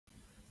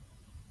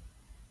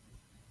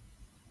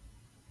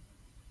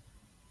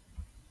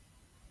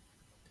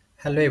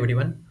Hello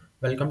everyone,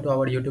 welcome to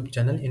our YouTube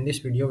channel. In this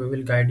video, we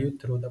will guide you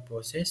through the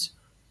process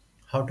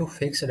how to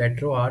fix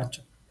RetroArch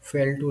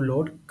fail to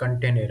load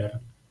content error.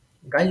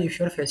 Guys, if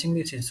you are facing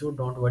this issue,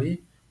 don't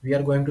worry. We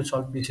are going to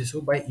solve this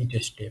issue by each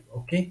step.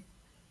 Okay.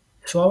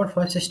 So our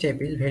first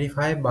step is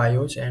verify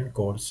BIOS and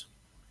codes.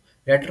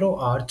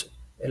 RetroArch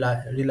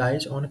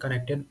relies on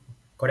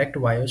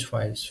correct BIOS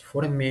files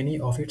for many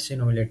of its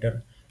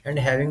emulator, and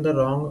having the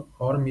wrong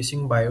or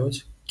missing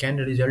BIOS can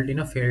result in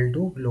a fail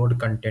to load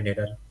content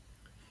error.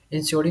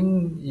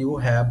 Ensuring you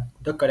have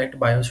the correct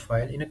BIOS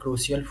file is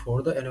crucial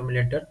for the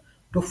emulator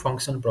to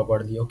function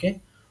properly. Okay,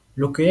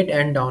 locate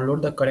and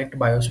download the correct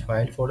BIOS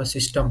file for the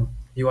system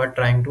you are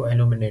trying to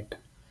illuminate.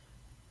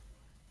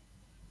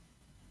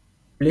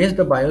 Place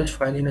the BIOS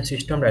file in a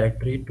system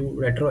directory to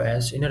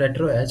RetroArch. In a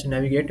RetroArch,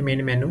 navigate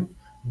main menu,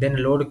 then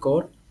load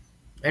core,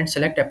 and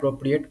select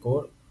appropriate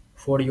core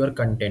for your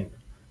content.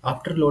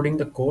 After loading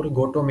the core,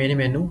 go to main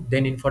menu,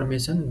 then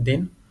information,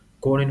 then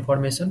core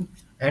information,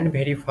 and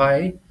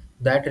verify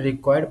that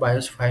required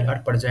BIOS file are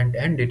present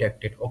and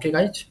detected. Okay,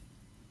 guys.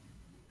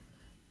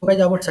 So guys,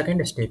 our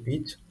second step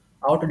is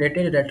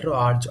outdated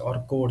RetroArch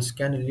or codes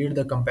can lead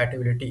the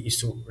compatibility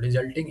issue,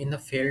 resulting in a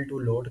fail to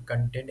load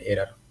content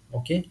error.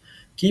 Okay,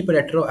 keep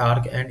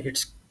RetroArch and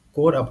its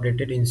core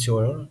updated.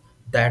 Ensure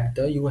that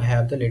you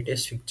have the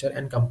latest feature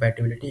and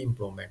compatibility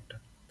improvement.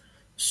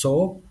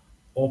 So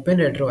open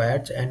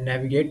RetroArch and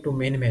navigate to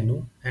main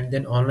menu and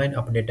then online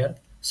updater.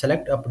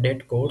 Select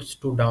update codes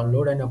to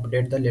download and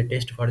update the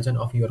latest version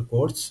of your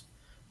codes.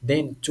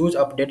 Then choose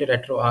update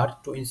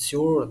RetroArch to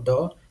ensure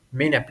the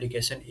main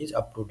application is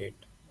up to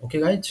date. Okay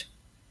guys.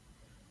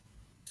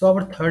 So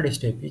our third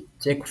step is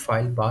check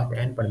file path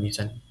and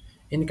permission.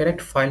 Incorrect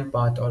file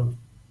path or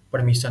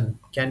permission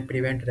can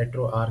prevent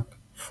RetroArch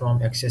from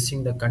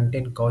accessing the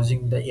content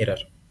causing the error.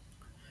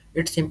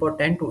 It's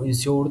important to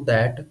ensure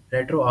that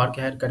RetroArch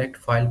has correct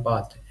file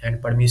path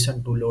and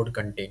permission to load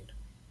content.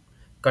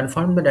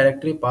 Confirm the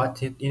directory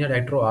path in a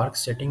RetroArch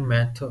setting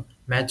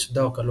match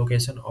the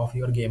location of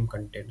your game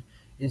content.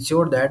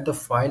 Ensure that the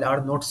file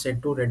are not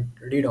set to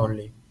read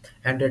only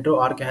and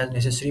RetroArch has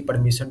necessary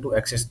permission to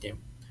access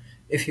them.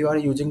 If you are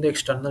using the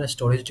external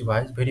storage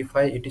device,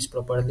 verify it is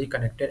properly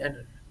connected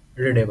and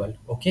readable.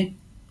 Okay.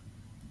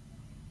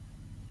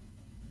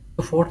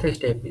 The fourth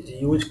step is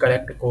use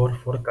correct code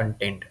for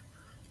content.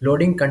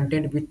 Loading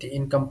content with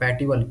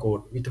incompatible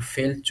code with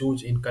fail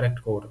choose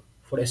incorrect code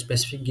for a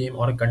specific game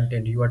or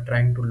content you are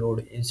trying to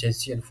load is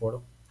essential for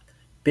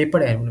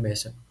paper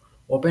animation.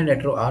 Open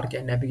RetroArch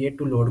and navigate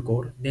to load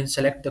code, then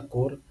select the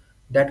code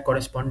that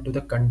correspond to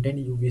the content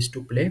you wish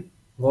to play.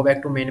 Go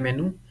back to main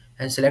menu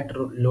and select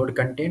load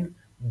content,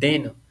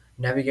 then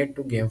navigate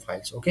to game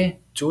files. Okay,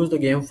 choose the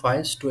game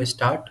files to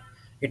start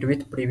it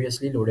with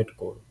previously loaded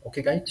code.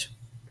 Okay guys.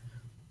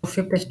 The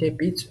fifth step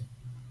is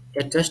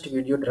adjust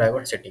video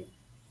driver setting.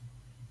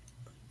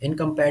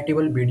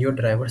 Incompatible video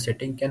driver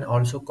setting can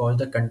also cause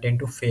the content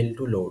to fail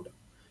to load.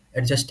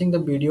 Adjusting the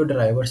video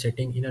driver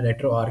setting in a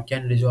RetroArch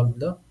can resolve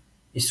the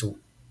issue.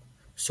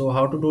 So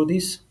how to do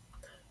this?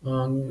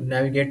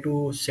 Navigate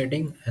to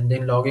setting and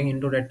then logging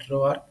into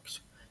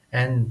RetroArch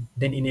and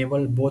then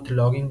enable both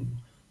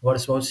logging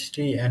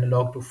verbosity and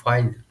log to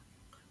file.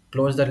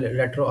 Close the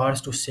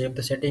RetroArch to save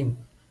the setting.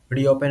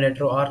 Reopen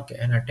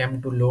RetroArch and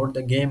attempt to load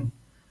the game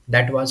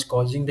that was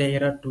causing the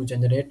error to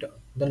generate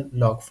the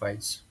log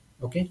files.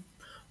 Okay.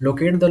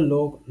 Locate the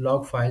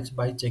log files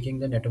by checking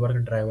the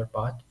network driver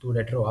path to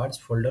RetroArch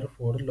folder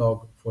for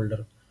log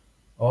folder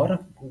or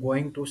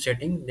going to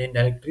setting then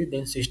directory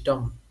then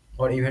system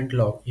or event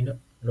log in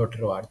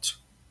RetroArch.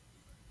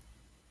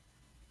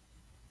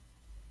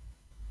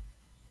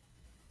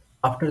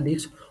 After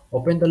this,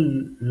 open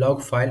the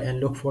log file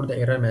and look for the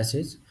error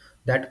message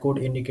that could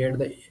indicate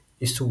the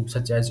issue,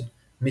 such as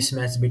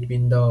mismatch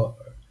between the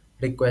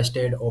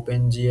requested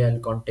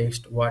OpenGL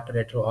context what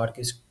RetroArch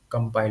is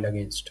compiled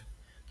against.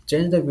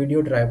 Change the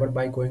video driver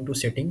by going to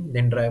setting,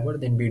 then driver,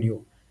 then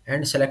video,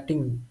 and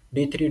selecting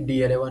D3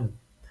 D11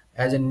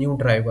 as a new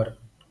driver.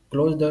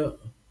 Close the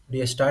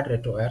restart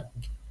RetroArch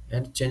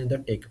and change the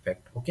take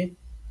effect. Okay.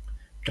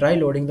 Try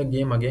loading the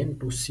game again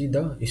to see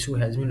the issue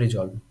has been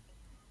resolved.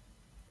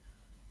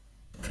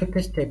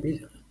 Fifth step is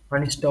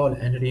uninstall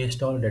and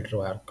reinstall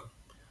RetroArch.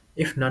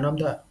 If none of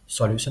the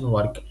solution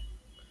work,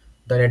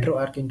 the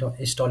RetroArch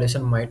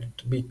installation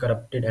might be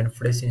corrupted and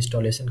fresh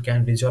installation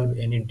can resolve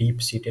any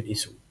deep-seated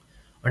issue.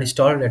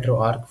 Uninstall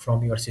RetroArch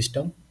from your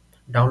system,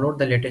 download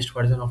the latest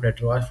version of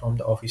RetroArch from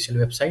the official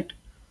website,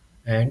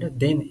 and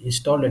then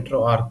install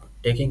RetroArch,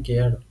 taking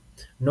care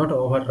not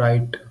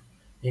overwrite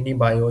any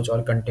BIOS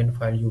or content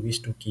file you wish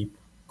to keep.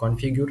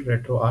 Configure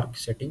RetroArch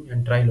setting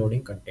and try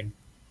loading content.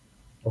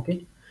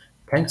 Okay.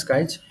 Thanks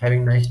guys.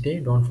 Having a nice day.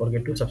 Don't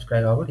forget to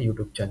subscribe our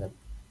YouTube channel.